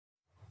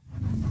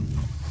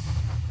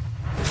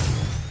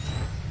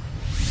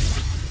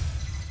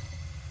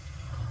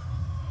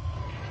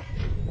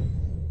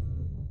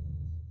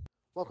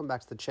Welcome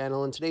back to the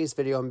channel. In today's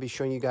video, I'm going to be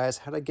showing you guys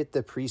how to get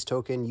the PRYZ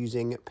token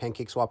using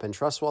Pancakeswap and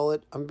Trust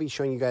Wallet. I'm going to be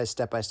showing you guys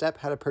step by step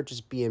how to purchase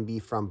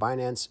BNB from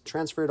Binance,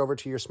 transfer it over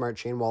to your smart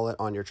chain wallet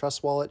on your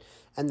Trust Wallet,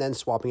 and then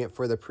swapping it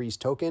for the PRYZ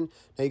token.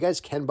 Now, you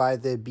guys can buy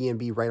the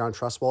BNB right on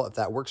Trust Wallet if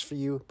that works for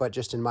you, but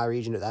just in my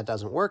region, that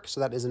doesn't work, so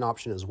that is an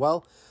option as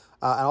well.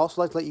 I'd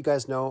also like to let you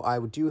guys know I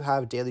do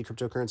have daily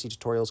cryptocurrency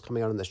tutorials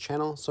coming out on this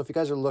channel. So if you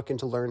guys are looking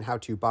to learn how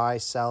to buy,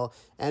 sell,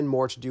 and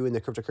more to do in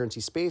the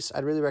cryptocurrency space,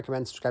 I'd really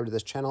recommend subscribe to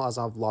this channel as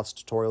I'll have lots of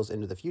tutorials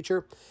into the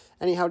future.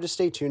 Anyhow, just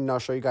stay tuned and I'll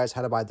show you guys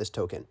how to buy this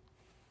token.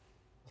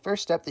 The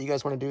first step that you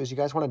guys want to do is you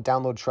guys want to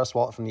download Trust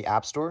Wallet from the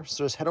App Store.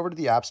 So just head over to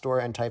the App Store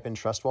and type in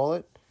Trust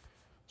Wallet.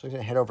 So I'm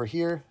going to head over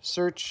here,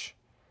 search,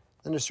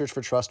 then just search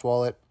for Trust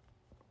Wallet.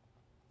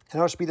 And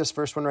it'll just be this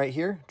first one right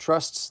here,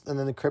 Trusts, and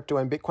then the crypto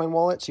and Bitcoin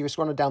wallet. So you just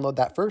want to download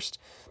that first.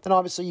 Then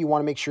obviously you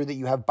want to make sure that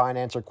you have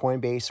Binance or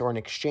Coinbase or an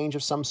exchange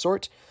of some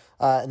sort,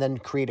 and then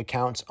create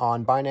accounts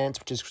on Binance,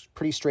 which is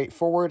pretty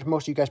straightforward.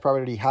 Most of you guys probably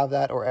already have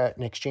that, or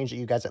an exchange that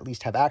you guys at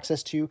least have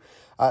access to.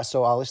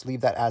 So I'll just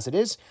leave that as it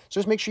is. So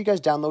just make sure you guys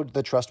download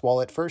the Trust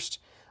Wallet first.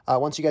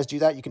 Once you guys do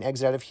that, you can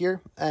exit out of here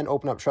and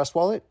open up Trust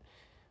Wallet.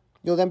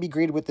 You'll then be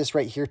greeted with this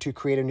right here to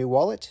create a new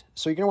wallet.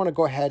 So you're going to want to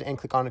go ahead and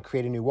click on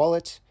create a new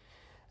wallet.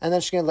 And then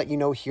it's going to let you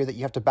know here that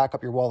you have to back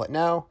up your wallet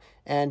now,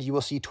 and you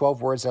will see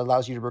 12 words that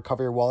allows you to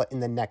recover your wallet in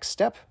the next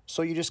step.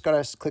 So you just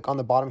got to click on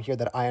the bottom here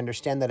that I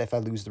understand that if I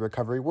lose the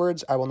recovery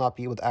words, I will not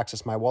be able to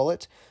access my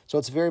wallet. So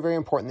it's very, very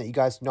important that you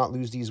guys do not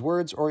lose these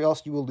words, or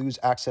else you will lose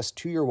access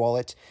to your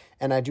wallet.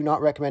 And I do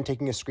not recommend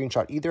taking a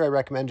screenshot either. I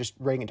recommend just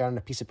writing it down on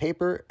a piece of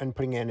paper and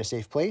putting it in a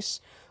safe place.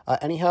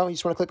 Anyhow, you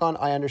just want to click on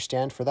I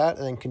understand for that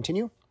and then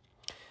continue.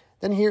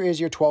 Then here is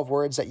your 12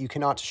 words that you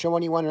cannot show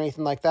anyone or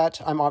anything like that.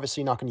 I'm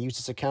obviously not going to use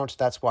this account.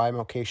 That's why I'm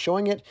okay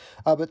showing it.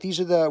 But these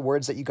are the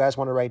words that you guys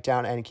want to write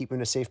down and keep in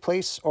a safe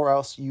place, or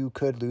else you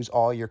could lose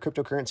all your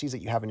cryptocurrencies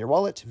that you have in your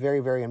wallet. Very,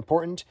 very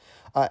important.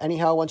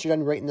 Anyhow, once you're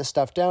done writing this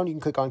stuff down, you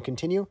can click on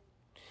continue.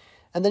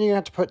 And then you're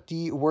going to have to put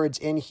the words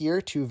in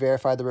here to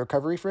verify the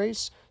recovery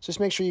phrase. So just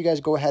make sure you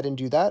guys go ahead and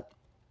do that.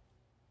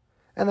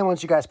 And then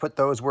once you guys put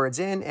those words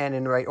in and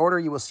in the right order,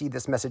 you will see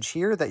this message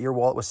here that your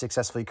wallet was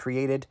successfully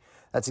created.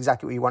 That's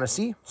exactly what you want to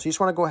see. So you just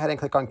want to go ahead and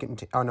click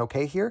on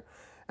OK here.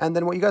 And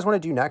then what you guys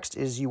want to do next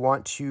is you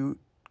want to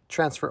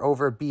transfer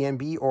over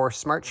BNB or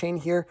Smart Chain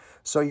here.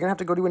 So you're going to have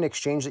to go to an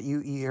exchange that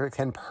you either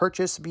can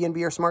purchase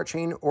BNB or Smart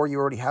Chain, or you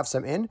already have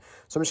some in.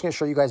 So I'm just going to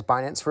show you guys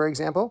Binance, for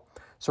example.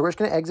 So we're just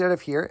going to exit out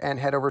of here and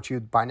head over to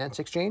Binance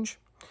Exchange.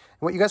 And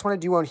what you guys want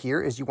to do on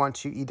here is you want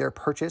to either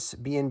purchase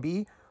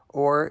BNB,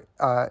 or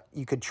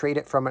you could trade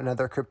it from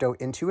another crypto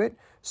into it.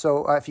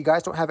 So if you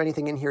guys don't have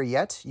anything in here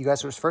yet, you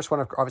guys first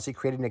want to obviously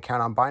create an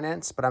account on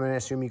Binance, but I'm going to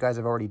assume you guys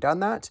have already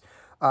done that.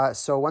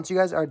 So once you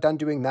guys are done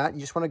doing that, you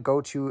just want to go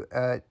to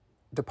a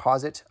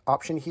deposit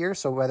option here.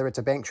 So whether it's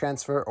a bank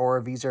transfer or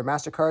a Visa or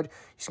MasterCard,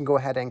 you can go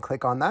ahead and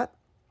click on that.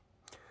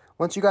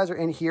 Once you guys are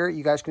in here,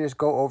 you guys can just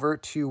go over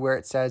to where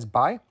it says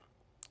buy. And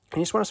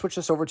you just want to switch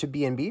this over to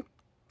BNB.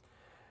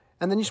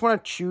 And then you just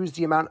want to choose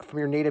the amount from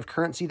your native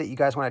currency that you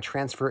guys want to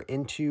transfer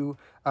into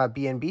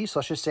BNB. So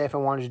let's just say if I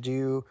wanted to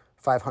do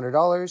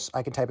 $500,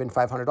 I can type in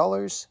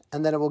 $500,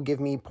 and then it will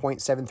give me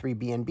 0.73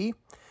 BNB.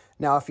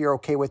 Now, if you're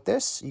okay with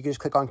this, you can just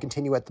click on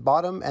continue at the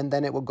bottom, and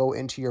then it will go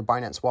into your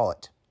Binance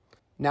wallet.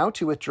 Now,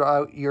 to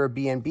withdraw your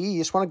BNB, you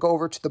just want to go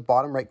over to the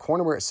bottom right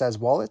corner where it says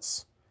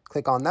wallets.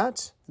 Click on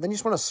that. Then you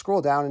just want to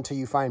scroll down until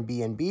you find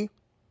BNB.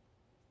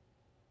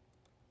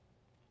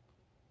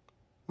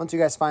 Once you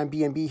guys find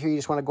BNB here, you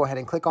just want to go ahead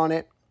and click on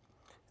it.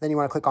 Then you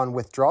want to click on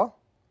withdraw.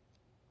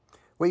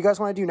 What you guys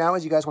want to do now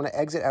is you guys want to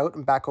exit out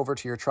and back over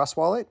to your Trust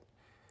Wallet.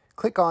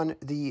 Click on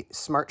the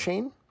Smart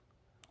Chain.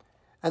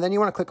 And then you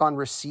want to click on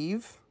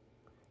receive,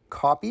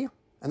 copy.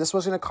 And this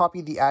was going to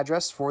copy the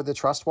address for the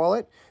Trust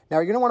Wallet. Now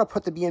you're going to want to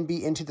put the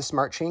BNB into the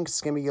Smart Chain because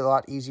it's going to be a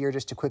lot easier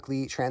just to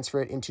quickly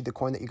transfer it into the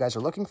coin that you guys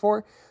are looking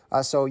for.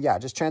 So yeah,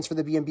 just transfer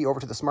the BNB over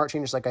to the Smart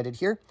Chain just like I did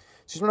here.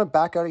 So you just want to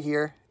back out of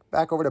here,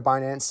 back over to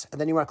Binance,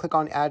 and then you want to click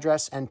on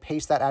address and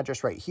paste that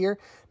address right here.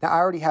 Now, I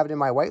already have it in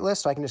my whitelist,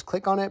 so I can just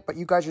click on it, but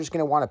you guys are just going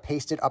to want to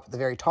paste it up at the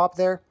very top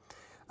there.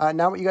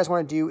 Now, what you guys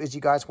want to do is you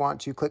guys want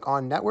to click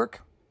on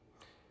network,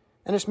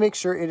 and just make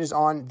sure it is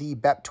on the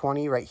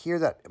BEP20 right here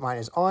that mine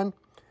is on.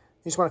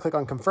 You just want to click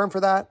on confirm for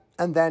that,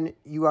 and then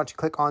you want to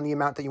click on the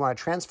amount that you want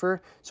to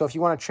transfer. So if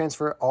you want to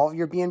transfer all of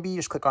your BNB,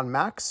 just click on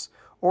max,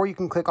 or you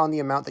can click on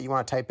the amount that you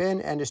want to type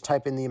in and just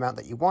type in the amount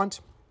that you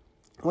want.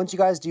 Once you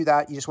guys do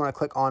that, you just want to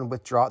click on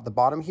withdraw at the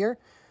bottom here.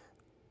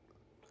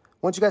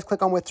 Once you guys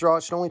click on withdraw,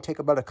 it should only take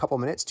about a couple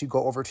minutes to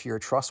go over to your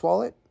Trust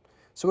Wallet.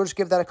 So we'll just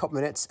give that a couple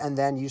minutes, and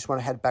then you just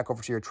want to head back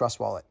over to your Trust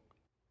Wallet.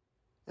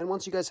 And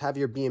once you guys have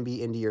your BNB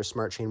into your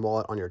Smart Chain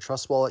wallet on your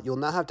Trust Wallet, you'll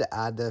now have to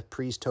add the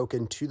PRYZ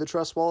token to the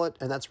Trust Wallet,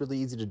 and that's really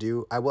easy to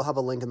do. I will have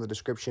a link in the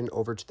description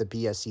over to the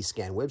BSC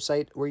scan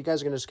website where you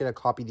guys are just going to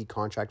copy the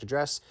contract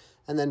address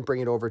and then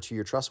bring it over to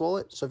your Trust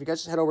Wallet. So if you guys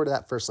just head over to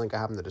that first link I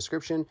have in the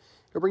description,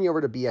 it'll bring you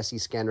over to BSC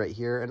scan right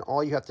here, and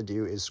all you have to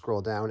do is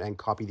scroll down and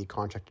copy the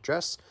contract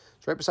address.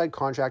 So right beside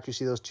contract, you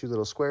see those two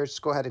little squares.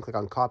 Just go ahead and click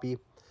on copy.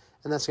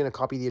 and that's going to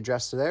copy the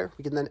address to there.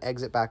 We can then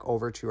exit back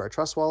over to our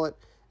Trust Wallet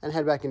and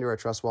head back into our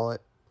Trust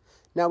Wallet.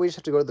 Now we just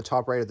have to go to the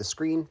top right of the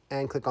screen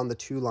and click on the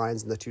 2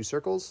 lines and the 2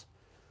 circles.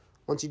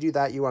 Once you do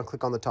that, you want to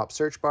click on the top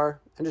search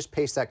bar and just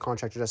paste that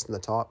contract address in the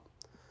top.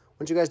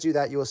 Once you guys do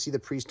that, you will see the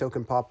PRYZ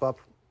token pop up.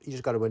 You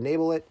just got to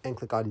enable it and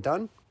click on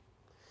done.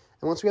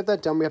 And once we have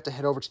that done, we have to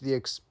head over to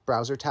the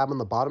browser tab on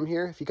the bottom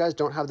here. If you guys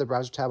don't have the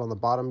browser tab on the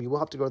bottom, you will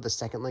have to go to the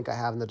second link I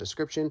have in the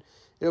description.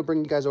 It'll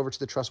bring you guys over to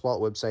the Trust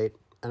Wallet website,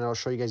 and I'll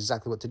show you guys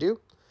exactly what to do.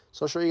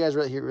 So I'll show you guys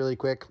right here really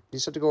quick. You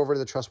just have to go over to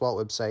the Trust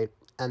Wallet website,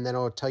 and then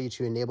it'll tell you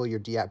to enable your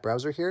DApp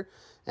browser here.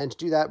 And to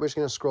do that, we're just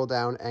going to scroll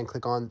down and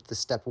click on the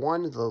step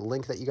 1, the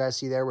link that you guys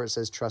see there where it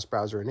says Trust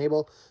Browser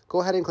Enable. Go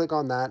ahead and click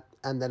on that,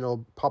 and then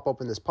it'll pop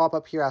open this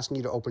pop-up here asking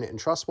you to open it in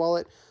Trust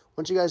Wallet.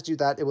 Once you guys do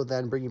that, it will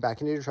then bring you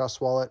back into your Trust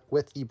Wallet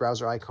with the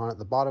browser icon at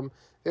the bottom.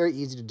 Very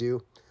easy to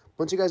do.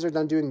 Once you guys are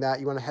done doing that,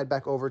 you want to head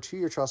back over to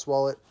your Trust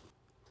Wallet.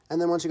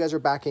 And then once you guys are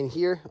back in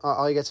here,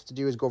 all you guys have to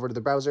do is go over to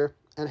the browser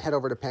and head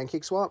over to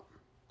Pancakeswap.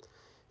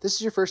 If this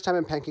is your first time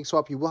in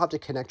Pancakeswap, you will have to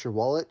connect your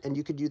wallet, and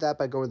you could do that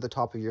by going to the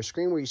top of your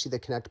screen where you see the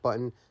connect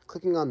button,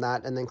 clicking on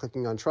that, and then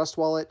clicking on Trust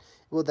Wallet.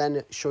 It will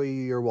then show you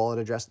your wallet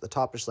address at the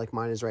top, just like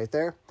mine is right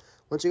there.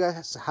 Once you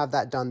guys have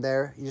that done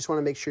there, you just want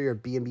to make sure your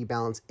BNB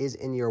balance is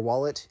in your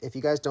wallet. If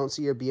you guys don't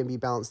see your BNB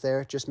balance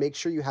there, just make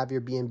sure you have your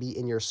BNB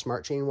in your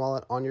Smart Chain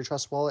wallet on your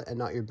Trust Wallet and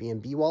not your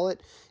BNB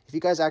wallet. If you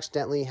guys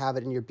accidentally have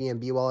it in your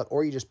BNB wallet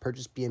or you just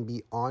purchase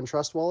BNB on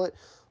Trust Wallet,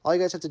 all you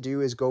guys have to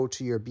do is go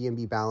to your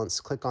BNB balance,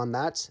 click on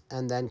that,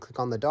 and then click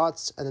on the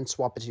dots, and then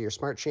swap it to your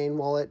Smart Chain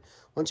wallet.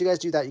 Once you guys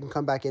do that, you can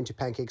come back into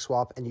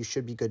Pancakeswap, and you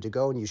should be good to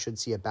go, and you should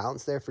see a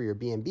balance there for your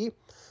BNB.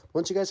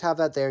 Once you guys have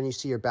that there and you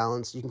see your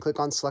balance, you can click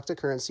on Select a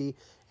Currency,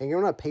 and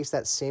you're going to paste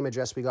that same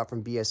address we got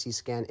from BSC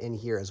Scan in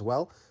here as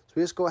well. So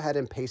we just go ahead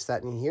and paste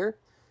that in here,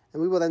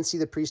 and we will then see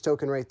the PRYZ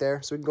token right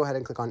there. So we can go ahead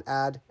and click on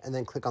Add, and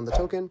then click on the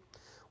token.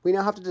 We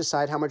now have to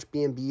decide how much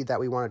BNB that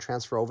we want to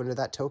transfer over into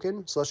that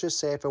token. So let's just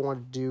say if I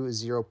want to do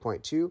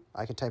 0.2,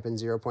 I can type in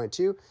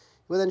 0.2. It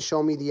will then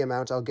show me the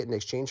amount I'll get in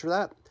exchange for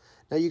that.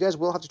 Now you guys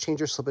will have to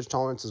change your slippage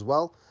tolerance as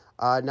well.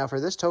 Now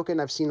for this token,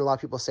 I've seen a lot of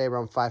people say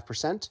around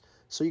 5%.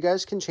 So you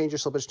guys can change your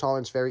slippage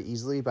tolerance very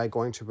easily by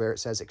going to where it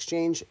says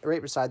exchange.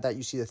 Right beside that,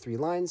 you see the 3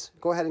 lines.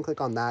 Go ahead and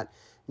click on that.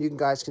 You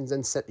guys can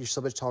then set your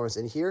slippage tolerance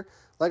in here.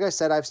 Like I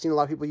said, I've seen a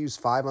lot of people use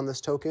 5 on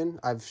this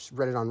token. I've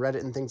read it on Reddit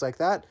and things like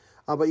that.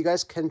 But you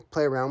guys can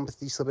play around with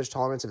the slippage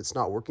tolerance if it's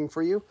not working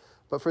for you.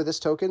 But for this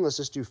token, let's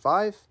just do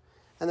 5.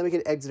 And then we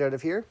can exit out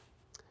of here.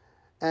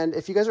 And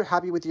if you guys are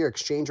happy with your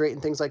exchange rate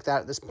and things like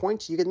that at this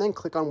point, you can then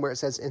click on where it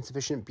says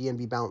insufficient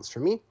BNB balance for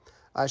me.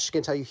 It's just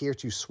going to tell you here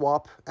to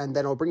swap, and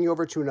then it'll bring you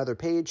over to another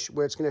page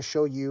where it's going to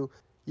show you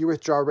your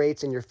withdrawal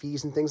rates and your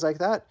fees and things like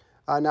that.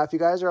 Now, if you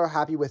guys are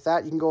happy with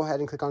that, you can go ahead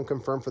and click on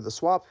confirm for the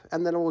swap,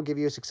 and then it will give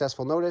you a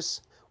successful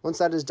notice. Once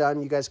that is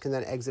done, you guys can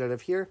then exit out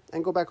of here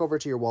and go back over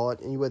to your wallet,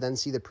 and you will then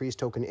see the PRYZ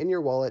token in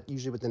your wallet,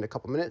 usually within a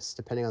couple minutes,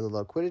 depending on the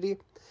liquidity.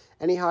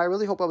 Anyhow, I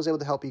really hope I was able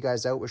to help you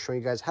guys out with showing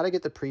you guys how to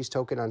get the PRYZ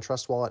token on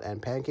Trust Wallet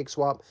and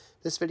Pancakeswap.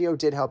 This video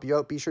did help you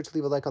out. Be sure to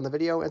leave a like on the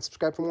video and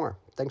subscribe for more.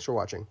 Thanks for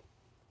watching.